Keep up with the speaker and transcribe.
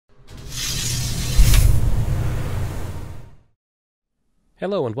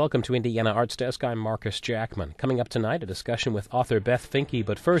Hello and welcome to Indiana ArtsDesk. I'm Marcus Jackman. Coming up tonight, a discussion with author Beth Finke,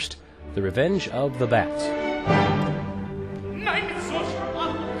 but first, The Revenge of the Bat.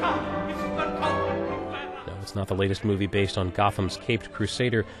 No, it's not the latest movie based on Gotham's caped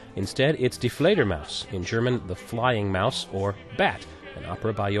crusader. Instead, it's Die Fledermaus, in German, The Flying Mouse, or Bat, an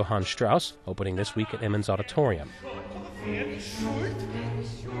opera by Johann Strauss, opening this week at Emmons Auditorium.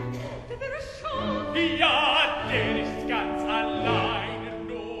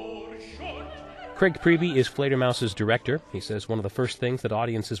 Craig Priebe is Fledermaus's director. He says one of the first things that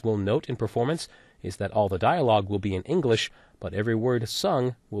audiences will note in performance is that all the dialogue will be in English, but every word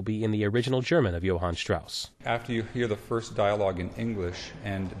sung will be in the original German of Johann Strauss. After you hear the first dialogue in English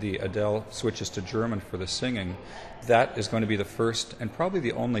and the Adele switches to German for the singing, that is going to be the first and probably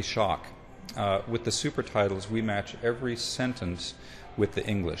the only shock. With the super titles, we match every sentence with the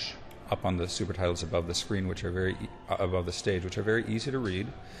English up on the super titles above the screen, which are above the stage, which are very easy to read.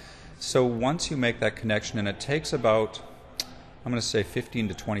 So once you make that connection, and it takes about, I'm going to say 15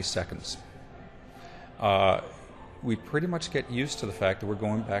 to 20 seconds, we pretty much get used to the fact that we're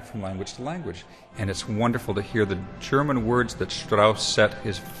going back from language to language. And it's wonderful to hear the German words that Strauss set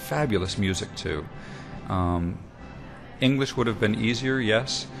his fabulous music to. English would have been easier,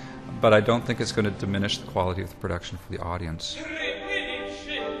 yes, but I don't think it's going to diminish the quality of the production for the audience.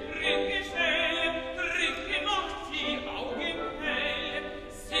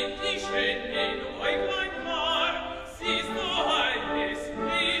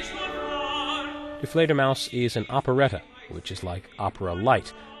 Die Fledermaus is an operetta, which is like opera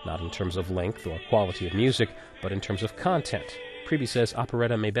light, not in terms of length or quality of music, but in terms of content. Priebe says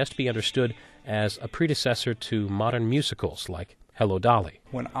operetta may best be understood as a predecessor to modern musicals like Hello, Dolly.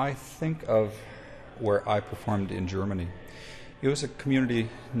 When I think of where I performed in Germany, it was a community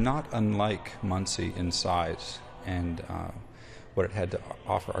not unlike Muncie in size and what it had to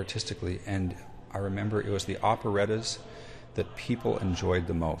offer artistically. And I remember it was the operettas that people enjoyed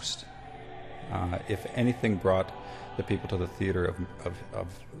the most. If anything brought the people to the theater of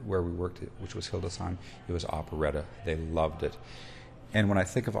where we worked, which was Hildesheim, it was operetta. They loved it. And when I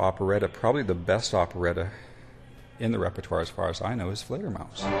think of operetta, probably the best operetta in the repertoire, as far as I know, is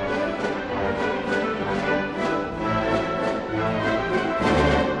Fledermaus.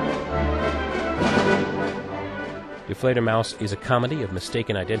 Die Fledermaus is a comedy of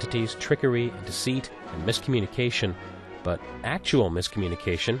mistaken identities, trickery, deceit, and miscommunication. But actual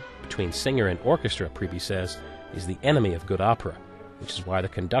miscommunication between singer and orchestra, Priebe says, is the enemy of good opera, which is why the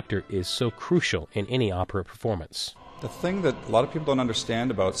conductor is so crucial in any opera performance. The thing that a lot of people don't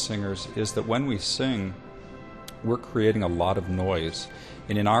understand about singers is that when we sing, we're creating a lot of noise.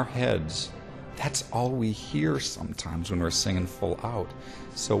 And in our heads, that's all we hear sometimes when we're singing full out.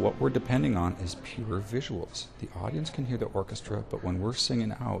 So what we're depending on is pure visuals. The audience can hear the orchestra, but when we're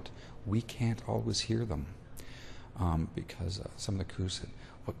singing out, we can't always hear them. Because some of the crew said,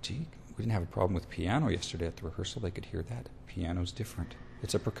 well, gee, we didn't have a problem with piano yesterday at the rehearsal. They could hear that. Piano's different.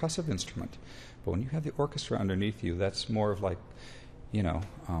 It's a percussive instrument. But when you have the orchestra underneath you, that's more of like,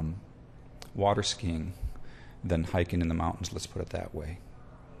 water skiing than hiking in the mountains, let's put it that way.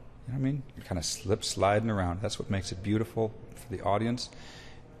 You know what I mean? You're kind of sliding around. That's what makes it beautiful for the audience,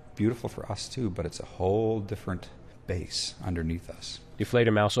 beautiful for us too, but it's a whole different bass underneath us. Die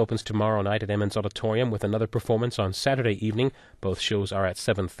Fledermaus opens tomorrow night at Emmons Auditorium with another performance on Saturday evening. Both shows are at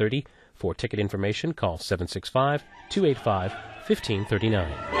 7:30. For ticket information, call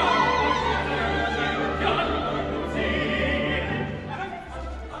 765-285-1539.